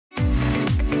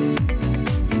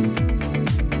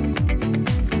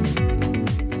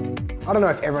I don't know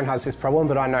if everyone has this problem,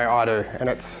 but I know I do, and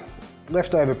it's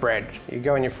leftover bread. You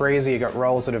go in your freezer, you got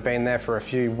rolls that have been there for a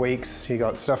few weeks, you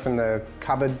got stuff in the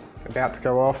cupboard about to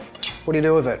go off. What do you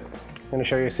do with it? I'm going to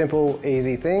show you a simple,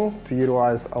 easy thing to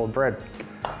utilize old bread.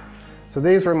 So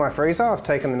these were in my freezer. I've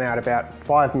taken them out about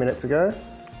 5 minutes ago,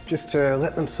 just to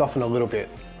let them soften a little bit.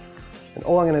 And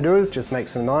all I'm going to do is just make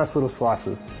some nice little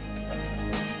slices.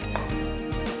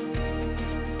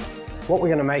 What we're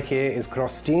going to make here is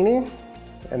crostini,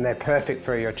 and they're perfect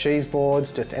for your cheese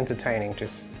boards, just entertaining,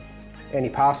 just any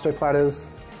pasta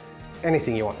platters,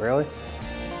 anything you want really.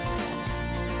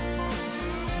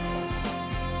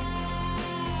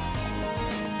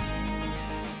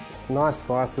 Just nice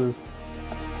slices.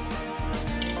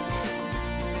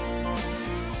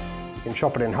 You can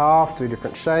chop it in half, do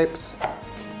different shapes.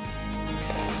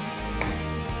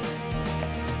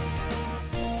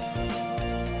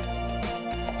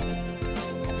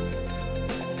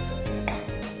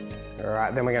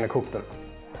 Alright, then we're going to cook them.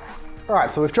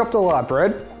 Alright, so we've chopped all our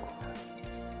bread.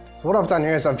 So what I've done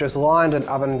here is I've just lined an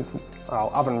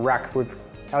oven rack with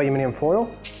aluminium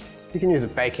foil. You can use a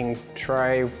baking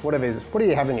tray, whatever it is. What do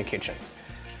you have in your kitchen?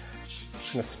 I'm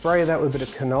going to spray that with a bit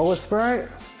of canola spray.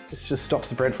 This just stops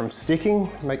the bread from sticking,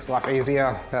 makes life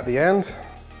easier at the end.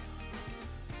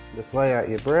 Just lay out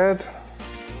your bread.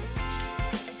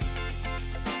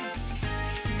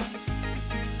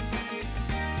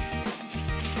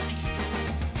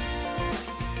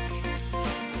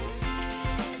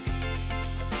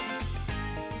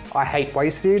 I hate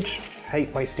wastage,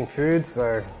 hate wasting food,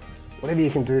 so whatever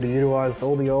you can do to utilise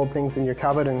all the old things in your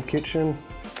cupboard and kitchen.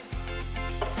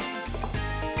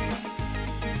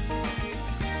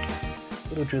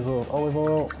 Little drizzle of olive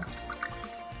oil,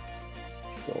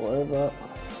 just all over.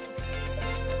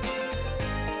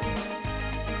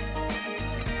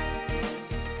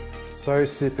 So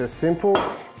super simple.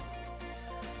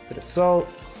 Bit of salt,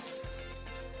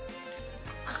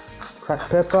 cracked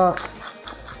pepper,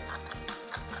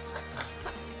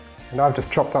 and I've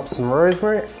just chopped up some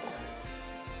rosemary.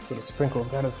 Just put a sprinkle of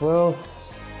that as well.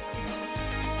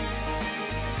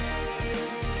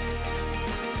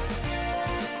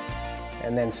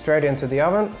 And then straight into the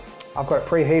oven. I've got it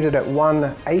preheated at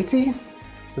 180,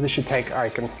 so this should take, I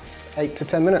reckon, 8 to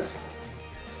 10 minutes.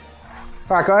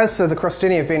 All right guys, so the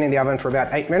crostini have been in the oven for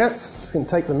about 8 minutes. Just gonna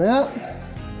take them out.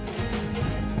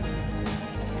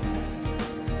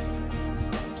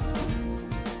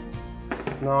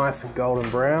 Nice and golden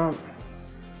brown.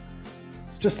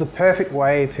 It's just the perfect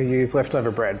way to use leftover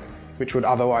bread, which would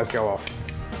otherwise go off.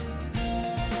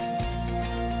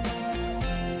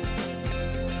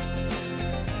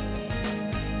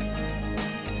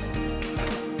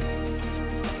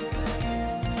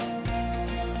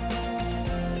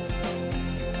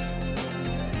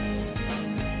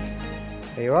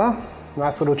 There you are,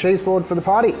 nice little cheese board for the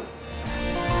party.